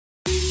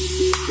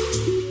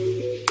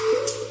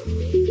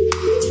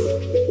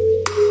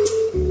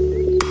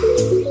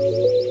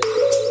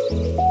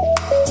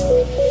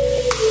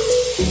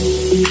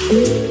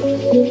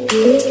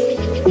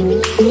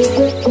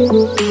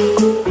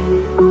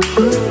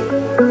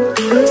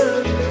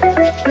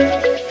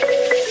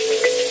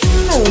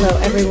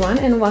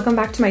welcome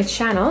back to my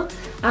channel.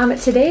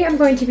 Today I'm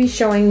going to be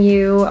showing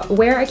you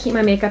where I keep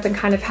my makeup and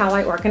kind of how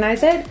I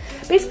organize it.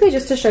 Basically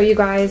just to show you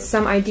guys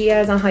some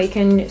ideas on how you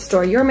can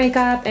store your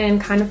makeup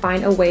and kind of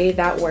find a way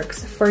that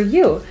works for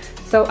you.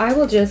 So I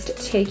will just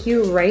take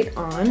you right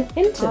on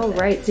into it.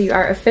 Alright, so you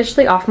are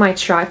officially off my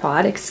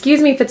tripod.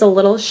 Excuse me if it's a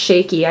little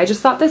shaky. I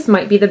just thought this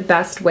might be the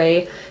best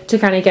way to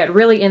kind of get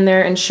really in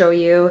there and show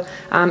you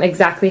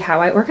exactly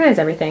how I organize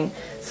everything.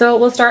 So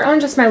we'll start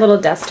on just my little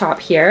desktop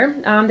here.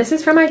 This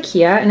is from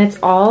IKEA and it's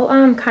all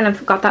kind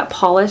of got that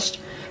polished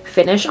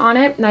finish on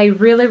it. And I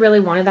really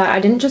wanted that. I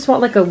didn't just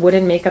want like a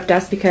wooden makeup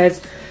desk because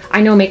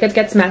I know makeup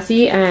gets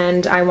messy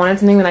and I wanted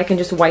something that I can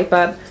just wipe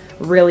up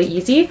really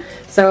easy.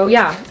 So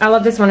yeah, I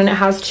love this one and it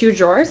has 2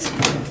 drawers.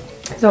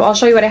 So I'll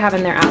show you what I have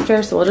in there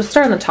after. So we'll just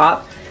start on the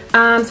top.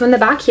 So in the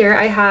back here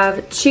I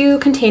have 2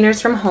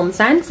 containers from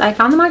HomeSense. I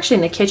found them actually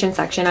in the kitchen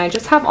section. I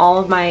just have all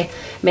of my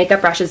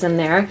makeup brushes in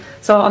there.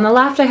 So on the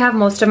left I have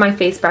most of my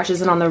face brushes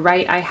and on the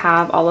right I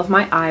have all of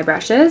my eye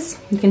brushes.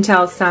 You can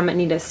tell some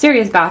need a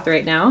serious bath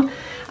right now.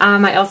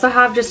 I also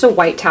have just a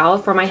white towel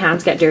for my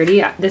hands get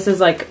dirty. This is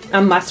like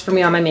a must for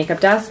me on my makeup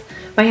desk.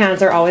 My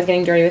hands are always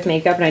getting dirty with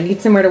makeup and I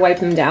need somewhere to wipe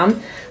them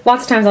down.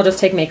 Lots of times I'll just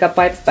take makeup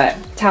wipes, but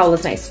towel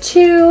is nice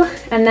too.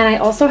 And then I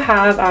also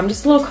have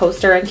just a little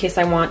coaster in case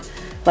I want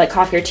like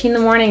coffee or tea in the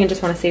morning and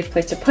just want a safe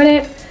place to put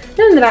it.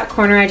 Then in the back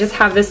corner I just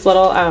have this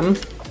little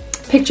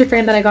picture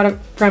frame that I got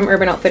from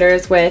Urban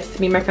Outfitters with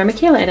me and my friend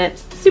Michaela in it.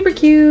 Super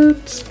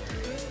cute.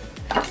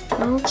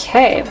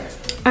 Okay.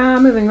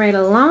 Moving right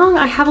along,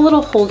 I have a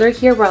little holder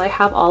here where I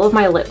have all of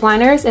my lip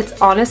liners.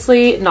 It's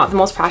honestly not the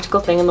most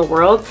practical thing in the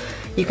world.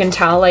 You can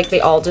tell like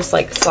they all just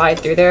like slide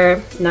through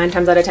there 9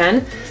 times out of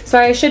 10. So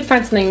I should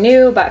find something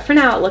new, but for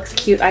now it looks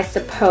cute, I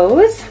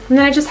suppose. And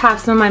then I just have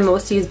some of my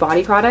most used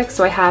body products.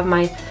 So I have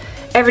my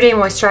Everyday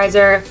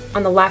Moisturizer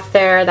on the left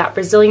there, that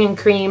Brazilian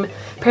cream.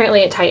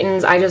 Apparently it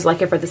tightens, I just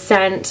like it for the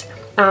scent.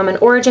 An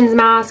Origins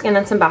mask, and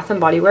then some Bath &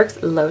 Body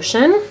Works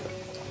lotion.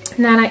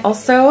 And then I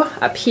also,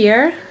 up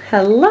here,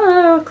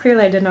 hello!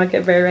 Clearly I did not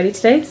get very ready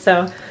today,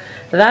 so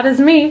that is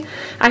me.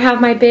 I have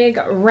my big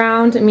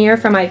round mirror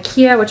from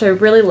IKEA, which I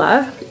really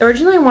love.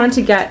 Originally I wanted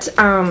to get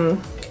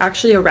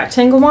actually a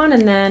rectangle one,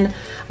 and then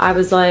I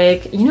was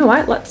like, you know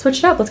what, let's switch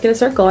it up, let's get a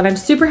circle, and I'm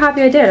super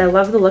happy I did. I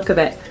love the look of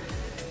it.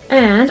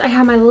 And I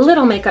have my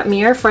little makeup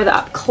mirror for the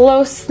up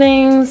close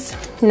things,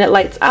 and it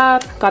lights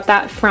up. Got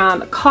that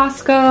from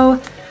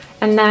Costco.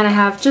 And then I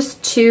have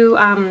just 2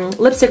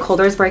 lipstick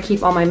holders where I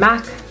keep all my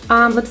MAC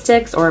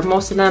lipsticks, or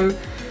most of them.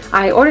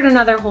 I ordered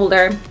another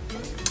holder.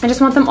 I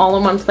just want them all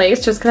in one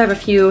place just because I have a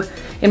few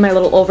in my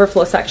little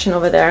overflow section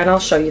over there, and I'll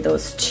show you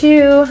those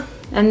too.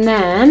 And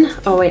then,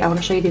 oh wait, I want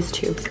to show you these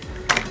tubes.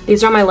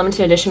 These are my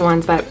limited edition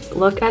ones, but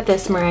look at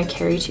this Mariah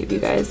Carey tube, you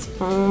guys.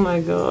 Oh my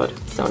god,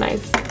 so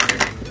nice.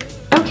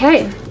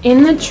 Okay,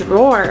 in the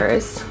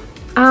drawers.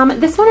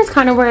 This one is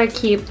kind of where I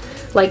keep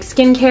like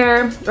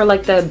skincare or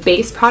like the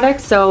base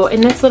products. So in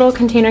this little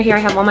container here I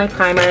have all my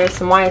primers,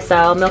 some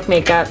YSL, Milk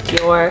Makeup,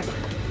 Dior,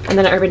 and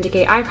then an Urban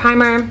Decay eye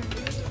primer.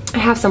 I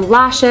have some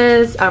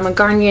lashes, a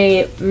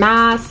Garnier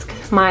mask,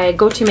 my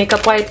go-to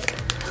makeup wipes,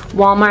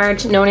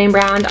 Walmart no name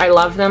brand. I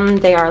love them.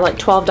 They are like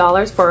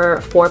 $12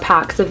 for 4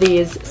 packs of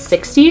these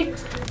 60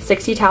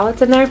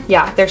 towelettes in there.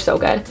 Yeah, they're so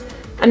good.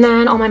 And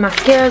then all my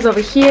mascaras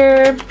over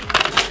here.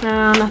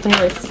 Nothing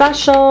really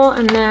special.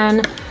 And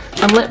then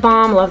some lip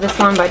balm. Love this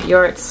one by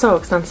Dior. It's so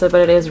expensive,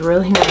 but it is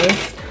really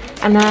nice.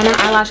 And then an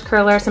eyelash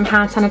curler, some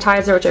hand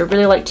sanitizer, which I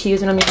really like to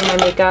use when I'm using my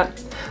makeup.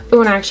 Oh,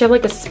 and I actually have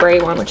like a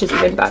spray one, which is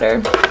even better.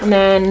 And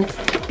then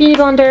beauty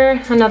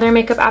blender, another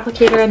makeup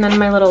applicator, and then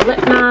my little lip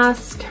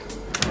mask.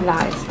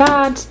 That is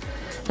that.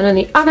 And in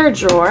the other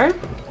drawer,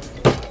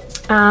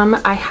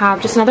 I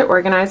have just another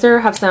organizer.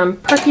 I have some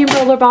perfume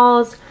roller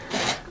balls,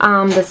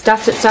 this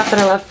dusted stuff that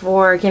I love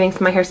for giving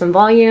my hair some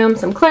volume,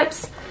 some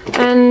clips,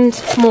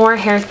 and more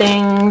hair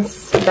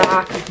things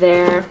back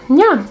there.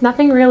 Yeah,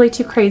 nothing really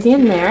too crazy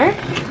in there.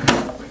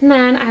 And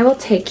then I will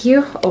take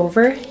you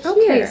over here.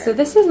 Okay, so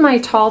this is my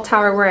tall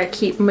tower where I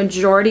keep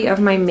majority of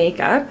my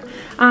makeup.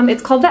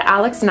 It's called the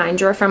Alex 9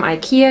 drawer from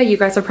IKEA. You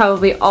guys have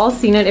probably all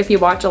seen it if you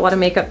watch a lot of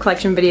makeup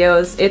collection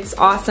videos. It's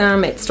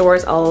awesome. It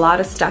stores a lot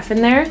of stuff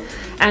in there.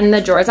 And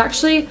the drawers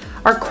actually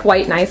are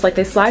quite nice. Like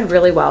they slide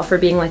really well for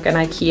being like an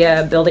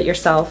IKEA build it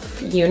yourself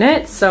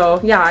unit.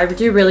 So yeah, I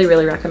do really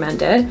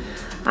recommend it.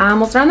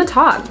 We'll start on the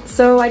top.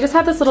 So I just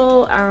have this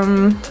little,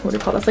 what do you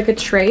call this? Like a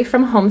tray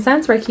from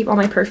HomeSense where I keep all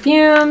my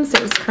perfumes.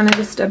 There's kind of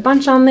just a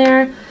bunch on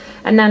there.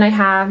 And then I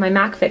have my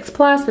MAC Fix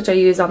Plus, which I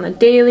use on the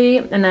daily,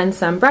 and then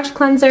some brush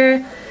cleanser.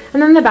 And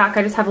then in the back,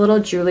 I just have a little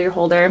jewelry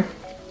holder.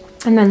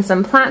 And then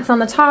some plants on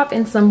the top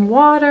and some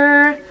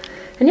water.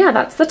 And yeah,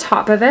 that's the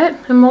top of it.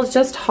 And we'll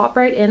just hop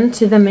right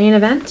into the main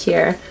event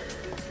here.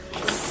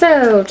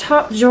 So,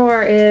 top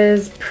drawer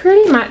is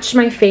pretty much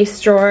my face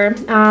drawer.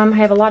 I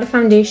have a lot of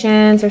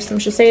foundations. There's some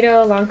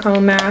Shiseido,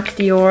 Lancome, MAC,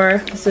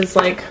 Dior. This is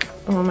like,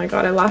 oh my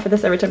god, I laugh at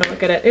this every time I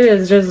look at it. It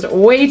is just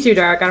way too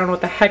dark. I don't know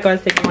what the heck I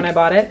was thinking when I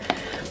bought it.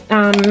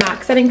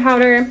 MAC setting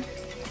powder,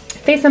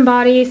 Face and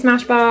Body,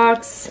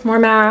 Smashbox, more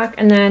MAC,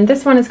 and then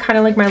this one is kind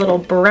of like my little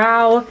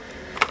brow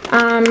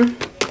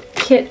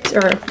kit,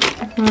 or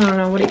I don't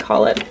know, what do you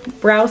call it?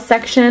 Brow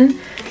section.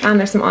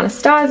 There's some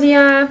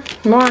Anastasia,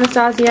 more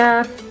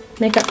Anastasia,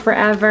 Makeup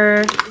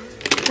Forever,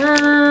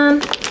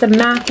 some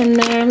MAC in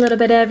there, a little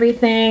bit of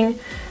everything.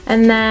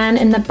 And then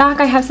in the back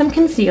I have some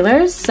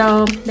concealers.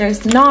 So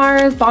there's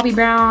NARS, Bobbi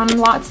Brown,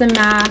 lots of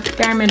MAC,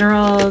 Bare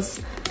Minerals,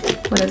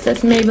 what is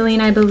this, Maybelline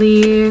I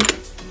believe.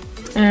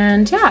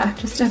 And yeah,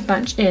 just a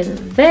bunch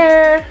in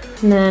there.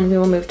 And then we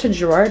will move to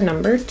drawer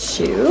number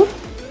 2.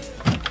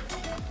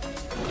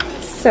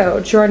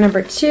 So drawer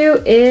number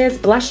 2 is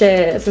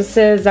blushes. This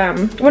is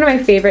one of my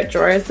favorite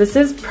drawers. This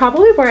is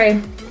probably where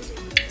I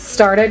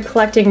started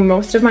collecting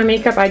most of my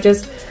makeup.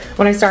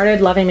 When I started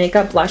loving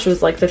makeup, blush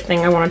was like the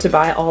thing I wanted to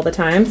buy all the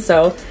time.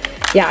 So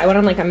yeah, I went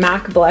on like a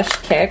MAC blush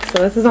kick.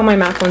 So this is all my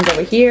MAC ones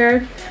over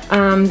here.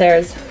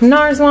 There's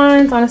NARS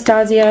ones,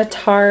 Anastasia,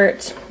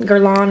 Tarte,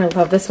 Guerlain. I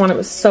love this one. It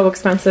was so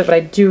expensive, but I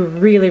do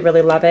really,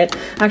 really love it.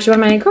 Actually,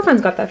 one of my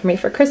girlfriends got that for me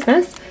for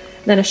Christmas.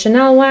 Then a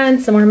Chanel one,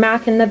 some more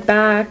MAC in the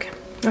back.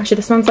 Actually,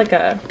 this one's like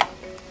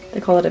they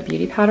call it a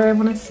beauty powder, I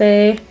want to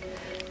say.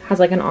 It has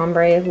like an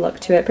ombre look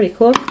to it. Pretty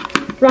cool.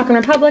 Rock &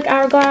 Republic,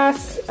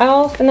 Hourglass,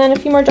 e.l.f., and then a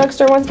few more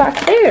drugstore ones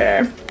back there.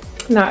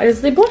 And that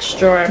is the blush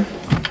drawer.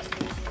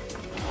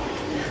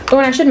 Oh,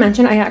 and I should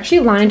mention, I actually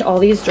lined all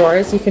these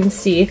drawers, you can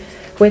see,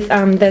 with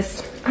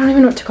this, I don't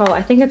even know what to call it.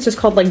 I think it's just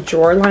called like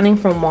drawer lining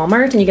from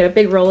Walmart, and you get a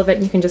big roll of it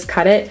and you can just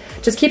cut it.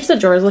 Just keeps the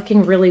drawers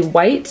looking really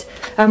white.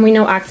 We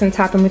know accidents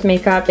happen with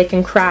makeup, they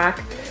can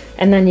crack,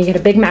 and then you get a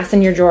big mess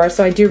in your drawer.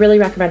 So I do really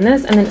recommend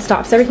this, and then it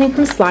stops everything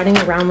from sliding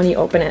around when you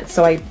open it.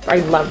 So I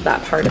love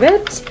that part of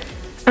it.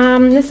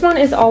 This one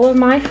is all of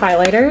my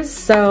highlighters.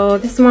 So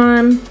this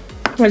one,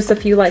 there's a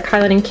few like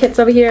highlighting kits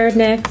over here,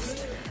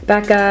 NYX,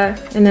 Becca,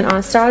 and then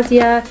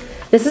Anastasia.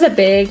 This is a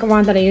big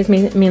one that I use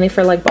mainly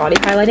for like body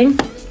highlighting.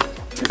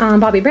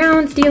 Bobbi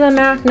Brown, Stila,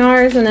 MAC,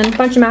 NARS, and then a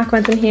bunch of MAC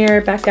ones in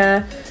here,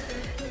 Becca,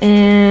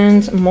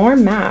 and more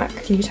MAC.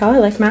 Can you tell I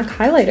like MAC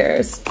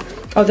highlighters?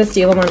 Oh, the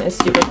Stila one is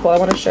super cool. I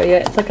want to show you.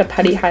 It's like a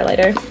putty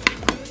highlighter.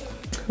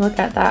 Look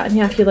at that. And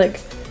yeah, if you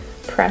like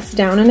press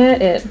down in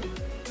it, it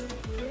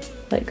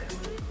like,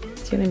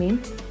 see what I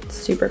mean? It's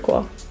super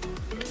cool.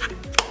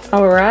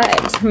 All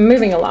right,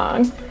 moving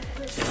along.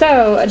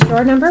 So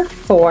drawer number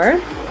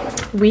 4,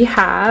 we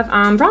have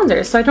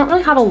bronzers. So I don't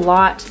really have a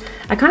lot.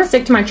 I kind of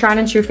stick to my tried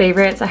and true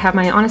favorites. I have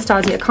my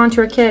Anastasia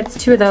contour kits,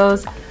 2 of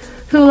those.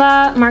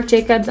 Hoola, Marc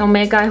Jacobs,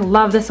 Omega. I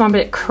love this one,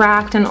 but it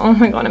cracked, and oh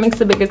my god, it makes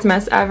the biggest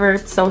mess ever.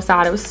 It's so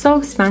sad. It was so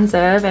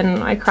expensive,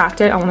 and I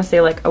cracked it, I want to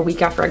say like a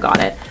week after I got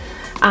it.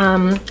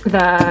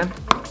 The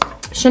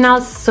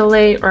Chanel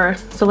Soleil, or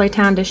Soleil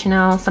Tan de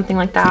Chanel, something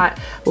like that.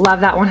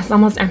 Love that one. It's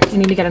almost empty. I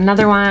need to get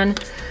another one.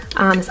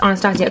 This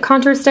Anastasia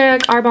contour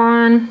stick,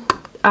 Arbonne,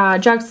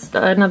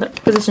 another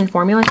Physician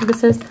Formula, I think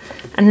this is.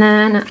 And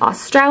then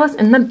Australis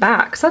in the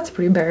back. So that's a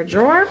pretty bare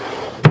drawer.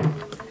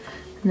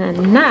 And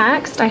then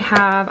next I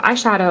have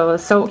eyeshadows.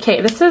 So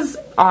okay, this is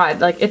odd.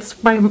 Like,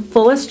 it's my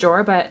fullest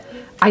drawer, but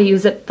I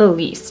use it the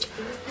least.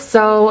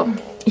 So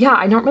yeah,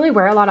 I don't really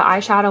wear a lot of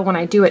eyeshadow when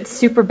I do it.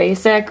 Super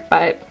basic,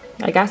 but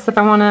I guess if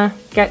I want to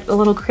get a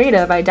little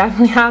creative, I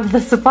definitely have the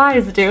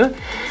supplies to do.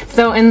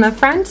 So in the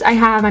front, I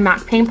have my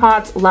MAC paint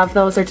pots. Love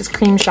those. They're just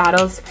cream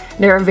shadows.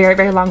 They're very,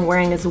 very long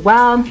wearing as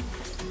well.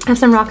 I have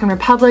some Rock &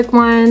 Republic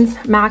ones,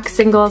 MAC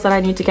singles that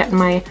I need to get in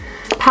my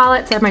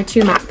palettes. I have my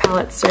 2 MAC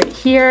palettes right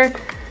here.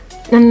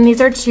 And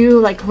these are 2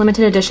 like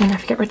limited edition. I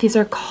forget what these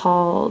are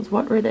called.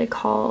 What were they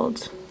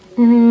called?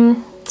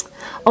 Oh,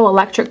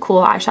 Electric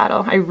Cool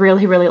eyeshadow. I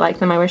really, really like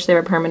them. I wish they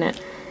were permanent.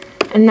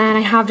 And then I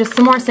have just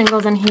some more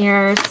singles in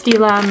here.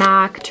 Stila,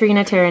 MAC,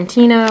 Tarina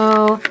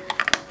Tarantino.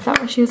 Is that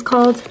what she was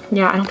called?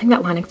 Yeah, I don't think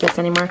that line exists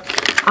anymore.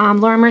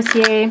 Laura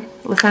Mercier,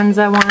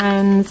 Licenza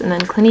ones, and then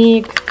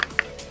Clinique.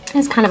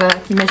 There's kind of a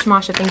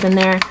mishmash of things in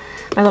there.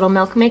 My little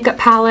Milk makeup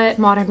palette,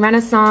 Modern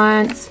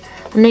Renaissance,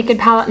 the Naked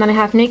palette, and then I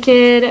have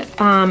Naked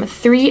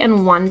 3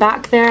 and 1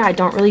 back there. I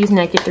don't really use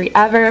Naked 3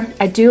 ever.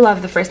 I do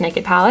love the first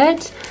Naked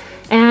palette.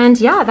 And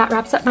yeah, that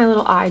wraps up my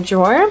little eye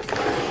drawer.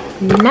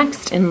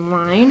 Next in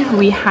line,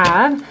 we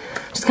have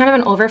just kind of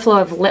an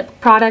overflow of lip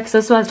products.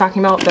 This is what I was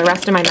talking about, the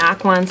rest of my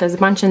MAC ones. There's a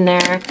bunch in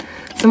there.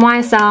 Some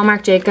YSL,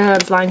 Marc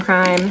Jacobs, Line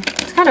Crime.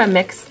 It's kind of a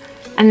mix.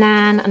 And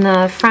then on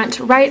the front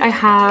right, I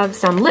have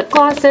some lip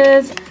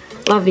glosses.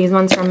 Love these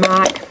ones from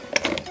MAC.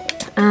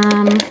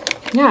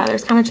 Yeah,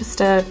 there's kind of just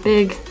a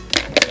big,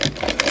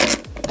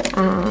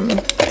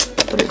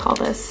 what do we call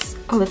this?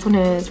 Oh, this one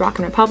is Rock &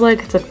 Republic.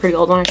 It's a pretty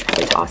old one. I should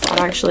probably toss that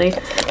actually.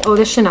 Oh,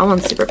 this Chanel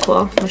one's super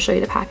cool. I'll show you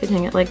the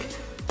packaging. It like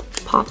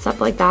pops up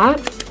like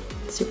that.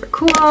 Super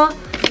cool.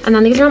 And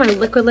then these are my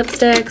liquid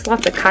lipsticks.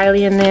 Lots of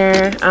Kylie in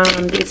there.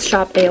 These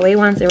Shop AOA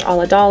ones, they were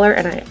all $1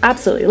 and I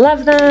absolutely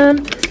love them.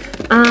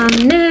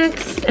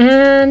 NYX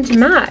and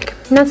MAC.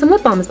 And then some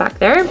lip balms back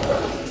there.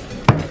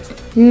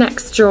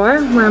 Next drawer,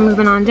 we're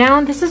moving on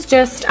down. This is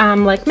just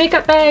like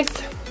makeup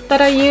bags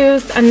that I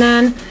use, and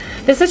then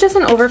this is just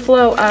an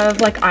overflow of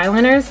like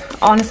eyeliners.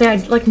 Honestly, I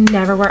like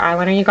never wear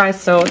eyeliner, you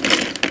guys, so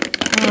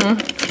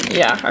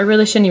Yeah, I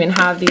really shouldn't even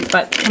have these,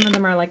 but some of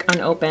them are like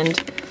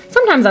unopened.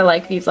 Sometimes I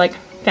like these like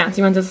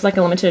fancy ones. This is like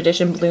a limited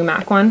edition blue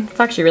MAC one. It's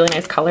actually a really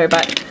nice color,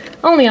 but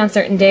only on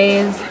certain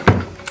days.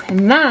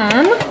 And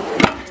then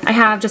I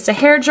have just a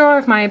hair drawer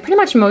of my pretty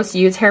much most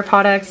used hair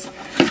products.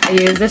 I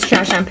use this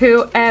dry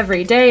shampoo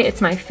every day.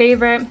 It's my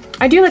favorite.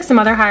 I do like some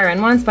other higher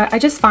end ones, but I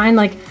just find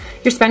like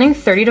you're spending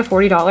 $30 to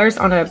 $40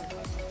 on a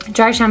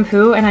dry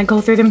shampoo and I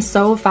go through them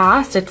so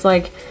fast. It's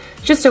like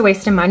just a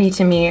waste of money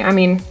to me. I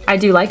mean, I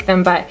do like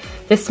them, but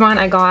this one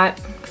I got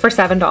for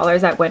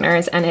 $7 at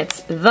Winners and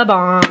it's the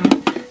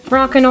bomb.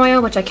 Moroccan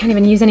oil, which I can't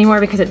even use anymore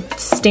because it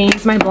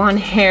stains my blonde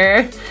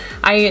hair.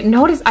 I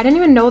noticed, I didn't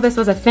even know this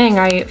was a thing.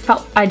 I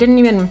didn't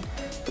even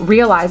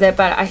realize it,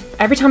 but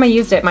every time I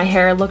used it, my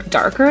hair looked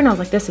darker and I was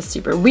like, this is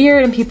super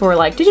weird. And people were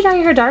like, did you dye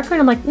your hair darker?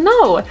 And I'm like,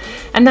 no.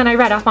 And then I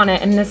read up on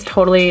it and this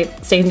totally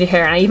stains your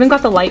hair. And I even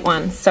got the light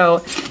one.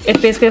 So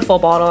it's basically a full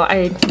bottle.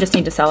 I just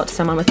need to sell it to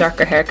someone with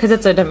darker hair because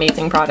it's an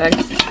amazing product.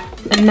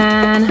 And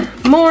then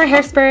more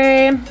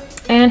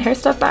hairspray and hair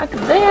stuff back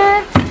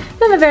there.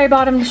 Then the very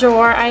bottom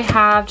drawer, I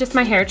have just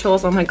my hair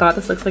tools. Oh my god,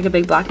 this looks like a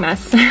big black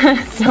mess.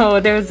 So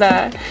there's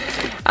a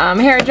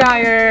hair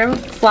dryer,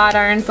 flat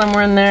iron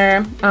somewhere in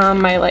there,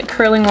 my like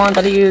curling wand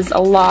that I use a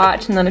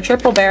lot, and then a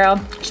triple barrel.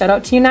 Shout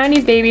out to you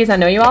 90s babies, I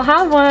know you all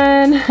have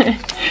one.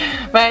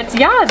 But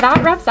yeah,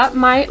 that wraps up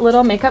my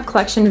little makeup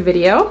collection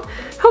video.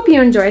 Hope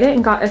you enjoyed it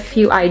and got a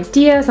few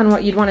ideas on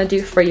what you'd want to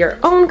do for your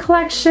own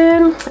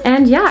collection.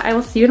 And yeah, I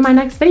will see you in my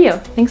next video.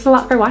 Thanks a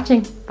lot for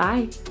watching.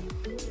 Bye.